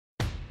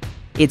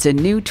It's a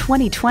new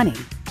 2020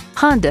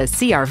 Honda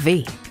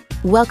CR-V.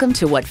 Welcome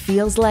to what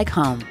feels like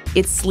home.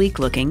 It's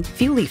sleek-looking,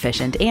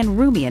 fuel-efficient, and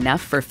roomy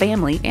enough for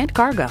family and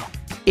cargo.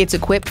 It's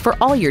equipped for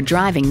all your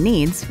driving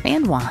needs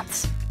and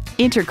wants.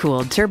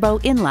 Intercooled turbo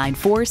inline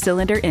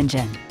 4-cylinder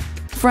engine.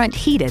 Front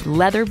heated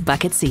leather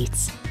bucket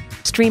seats.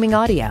 Streaming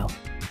audio.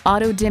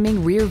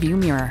 Auto-dimming rear-view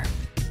mirror.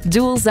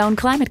 Dual-zone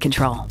climate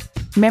control.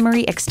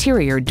 Memory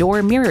exterior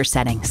door mirror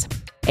settings.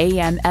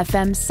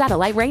 AM/FM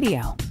satellite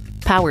radio.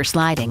 Power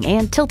sliding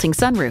and tilting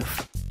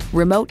sunroof.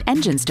 Remote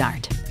engine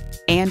start.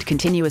 And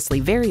continuously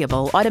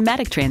variable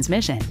automatic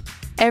transmission.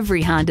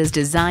 Every Honda is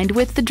designed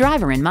with the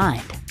driver in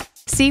mind.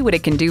 See what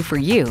it can do for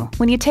you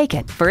when you take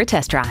it for a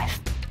test drive.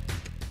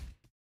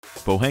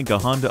 Pohanka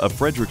Honda of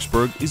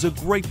Fredericksburg is a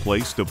great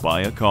place to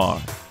buy a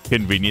car.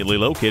 Conveniently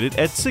located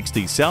at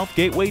 60 South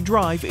Gateway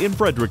Drive in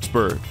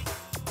Fredericksburg.